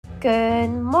Good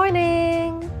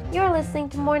morning! You're listening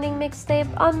to Morning Mixtape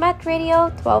on Met Radio,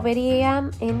 1280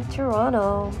 AM in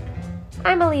Toronto.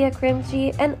 I'm Aliyah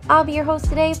Krimji, and I'll be your host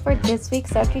today for this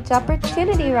week's ArtReach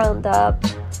Opportunity Roundup.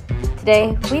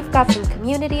 Today, we've got some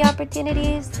community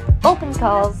opportunities, open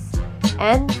calls,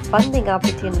 and funding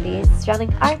opportunities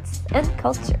surrounding arts and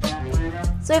culture.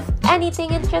 So if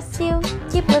anything interests you,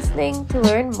 keep listening to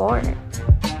learn more.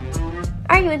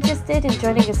 Are you interested in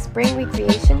joining a spring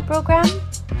recreation program?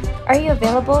 Are you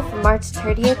available from March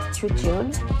 30th through June?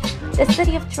 The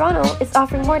City of Toronto is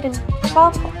offering more than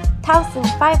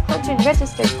 12,500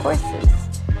 registered courses,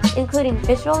 including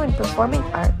visual and performing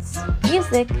arts,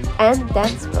 music, and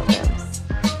dance programs.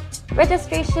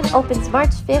 Registration opens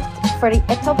March 5th for the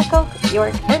Etobicoke,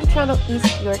 York, and Toronto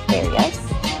East York areas,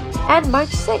 and March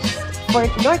 6th for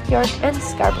North York and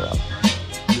Scarborough.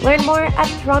 Learn more at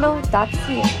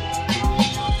toronto.ca.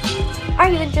 Are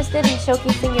you interested in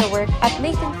showcasing your work at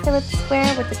Nathan Phillips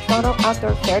Square with the Toronto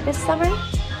Outdoor Fair this summer?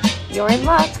 You're in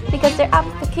luck because their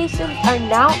applications are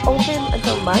now open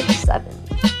until March 7th.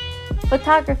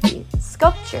 Photography,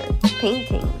 sculpture,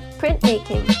 painting,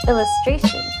 printmaking,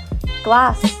 illustration,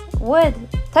 glass, wood,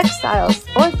 textiles,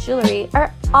 or jewelry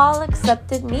are all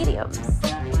accepted mediums.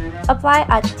 Apply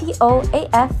at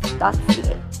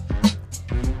toaf.ca.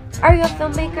 Are you a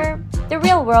filmmaker? The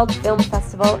Real World Film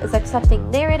Festival is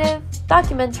accepting narrative,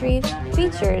 documentary,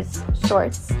 features,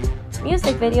 shorts,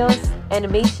 music videos,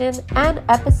 animation, and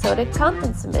episodic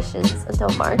content submissions until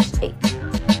March 8th.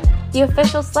 The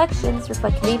official selections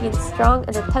reflect Canadians' strong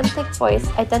and authentic voice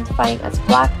identifying as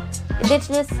Black,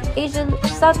 Indigenous, Asian,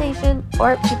 South Asian,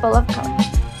 or people of color.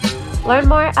 Learn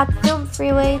more at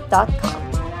filmfreeway.com.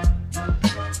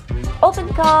 Open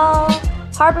call!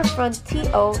 Harbourfront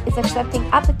TO is accepting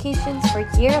applications for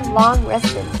year-long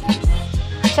residencies.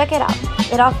 Check it out.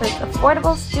 It offers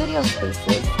affordable studio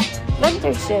spaces,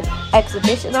 mentorship,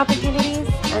 exhibition opportunities,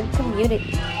 and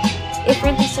community. If you're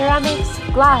into ceramics,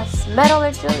 glass, metal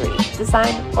or jewelry,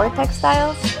 design, or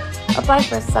textiles, apply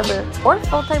for a summer or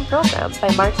full-time program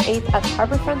by March 8th at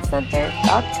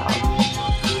harbourfrontcenter.com.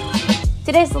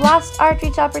 Today's last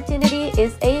ArtReach opportunity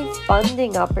is a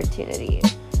funding opportunity.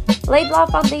 Laidlaw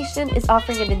Foundation is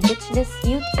offering an Indigenous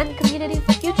Youth and Community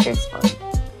Futures Fund.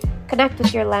 Connect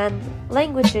with your land,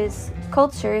 languages,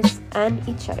 cultures, and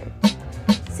each other.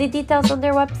 See details on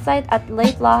their website at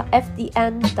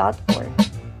laidlawfdn.org.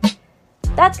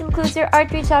 That concludes your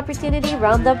ArtReach Opportunity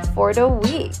Roundup for the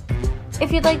week.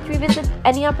 If you'd like to revisit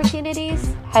any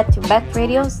opportunities, head to Met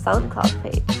Radio's SoundCloud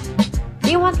page.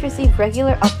 Do you want to receive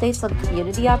regular updates on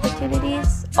community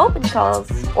opportunities, open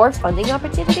calls, or funding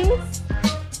opportunities?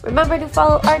 Remember to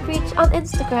follow ArtReach on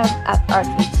Instagram at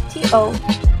ArtReachTO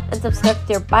and subscribe to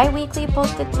their bi-weekly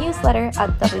posted newsletter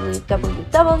at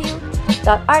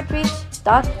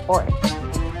www.artreach.org.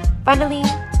 Finally,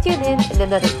 tune in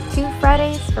another 2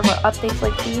 Fridays for more updates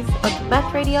like these on the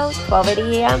Met Radio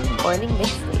 1280 AM Morning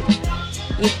Mixtape.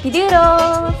 Yippee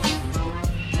doodles!